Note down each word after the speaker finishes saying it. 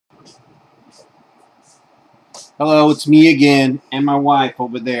Hello, it's me again and my wife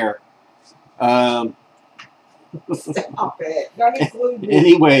over there. Um, Stop it. Don't include me.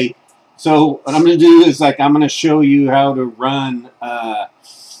 anyway, so what I'm going to do is I'm going to show you how to run the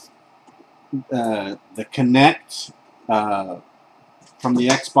Kinect from the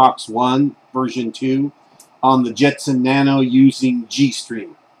Xbox One version 2 on the Jetson Nano using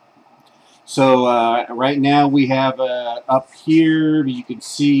Gstreamer. So right now we have up here, you can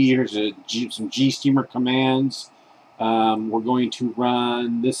see here's some Gstreamer commands. We're going to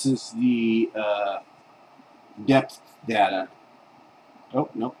run, this is the depth data. Oh,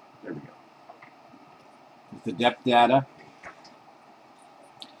 no, there we go. The depth data.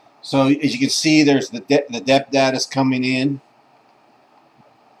 So as you can see, there's the depth data is coming in.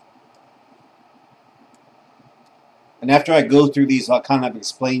 And after I go through these, I'll kind of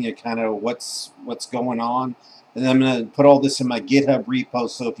explain you kind of what's going on. And I'm going to put all this in my GitHub repo,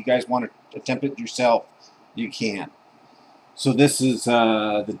 so if you guys want to attempt it yourself, you can. So this is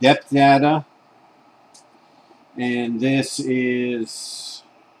the depth data. And this is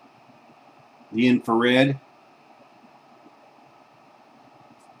the infrared.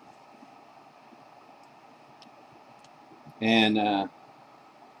 And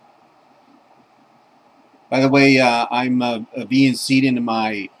by the way, I'm VNC'd into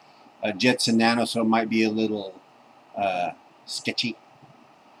my Jetson Nano, so it might be a little sketchy.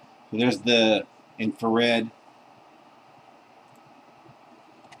 So there's the infrared.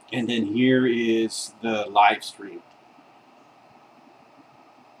 And then here is the live stream.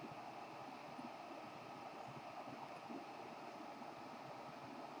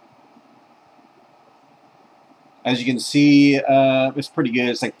 As you can see, it's pretty good.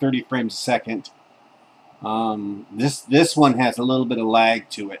 It's like 30 frames a second. This one has a little bit of lag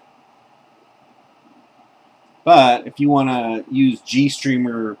to it. But if you want to use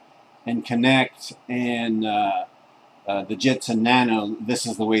Gstreamer and Kinect and the Jetson Nano, this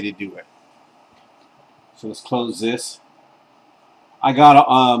is the way to do it. So let's close this. I got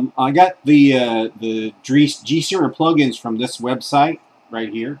the Gstreamer plugins from this website right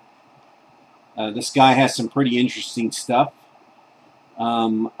here. This guy has some pretty interesting stuff.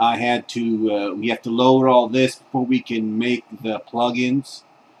 I had to we have to load all this before we can make the plugins.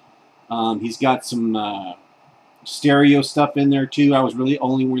 He's got some stereo stuff in there too. I was really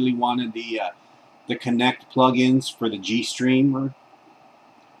wanted the Kinect plugins for the Gstreamer.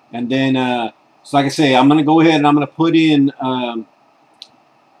 And then so like I say, I'm going to go ahead and I'm going to put in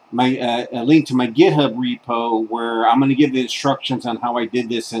my a link to my GitHub repo where I'm going to give the instructions on how I did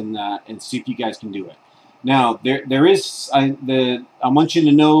this and see if you guys can do it. Now there is I want you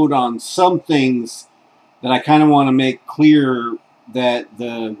to note on some things that I kind of want to make clear that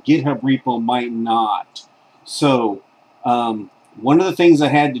the GitHub repo might not. So one of the things I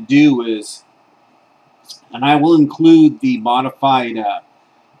had to do is, and I will include the modified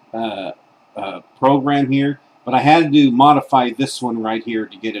program here, but I had to modify this one right here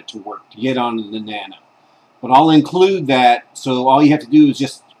to get it to work, to get onto the Nano. But I'll include that, so all you have to do is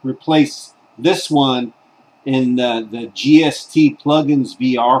just replace this one in the GST plugins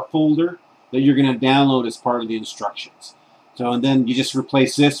VR folder that you're going to download as part of the instructions. So, and then you just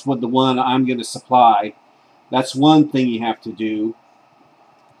replace this with the one I'm going to supply. That's one thing you have to do.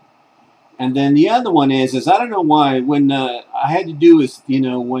 And then the other one is I don't know why, when I had to do is, you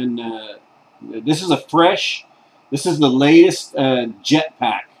know, when this is this is the latest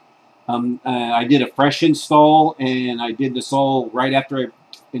Jetpack. I did a fresh install, and I did this all right after I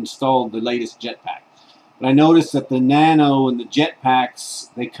installed the latest Jetpack. But I noticed that the Nano and the Jetpacks,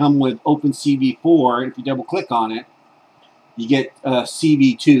 they come with OpenCV4. If you double click on it, you get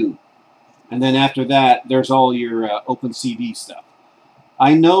CV2. And then after that, there's all your OpenCV stuff.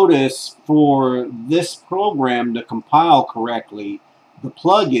 I noticed for this program to compile correctly, the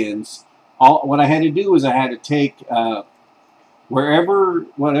plugins, what I had to do is I had to take whatever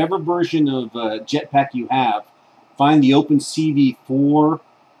version of Jetpack you have, find the OpenCV4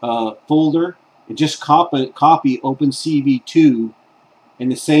 folder, and just copy OpenCV2 in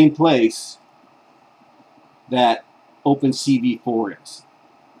the same place that OpenCV4 is.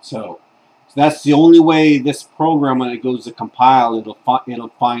 So that's the only way this program, when it goes to compile, it'll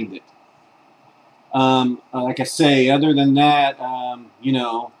find it. Like I say, other than that, you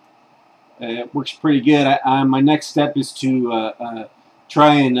know, it works pretty good. My next step is to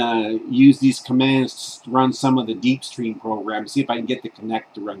try and use these commands to run some of the deep stream programs, see if I can get the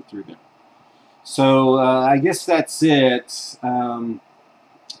Kinect to run through them. So I guess that's it. You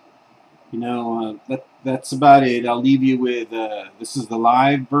know, that's about it. I'll leave you with this is the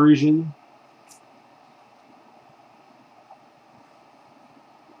live version.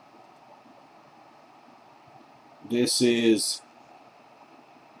 This is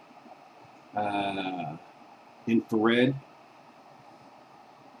infrared.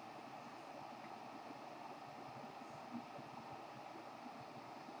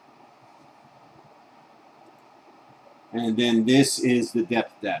 And then this is the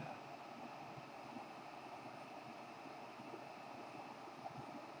depth data.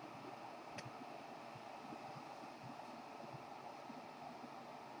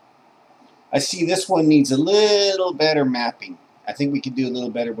 I see this one needs a little better mapping. I think we could do a little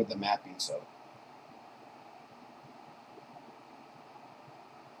better with the mapping, so.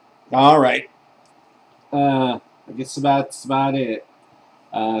 All right. I guess that's about it.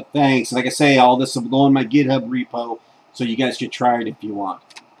 Thanks. Like I say, all this will go in my GitHub repo, so you guys should try it if you want.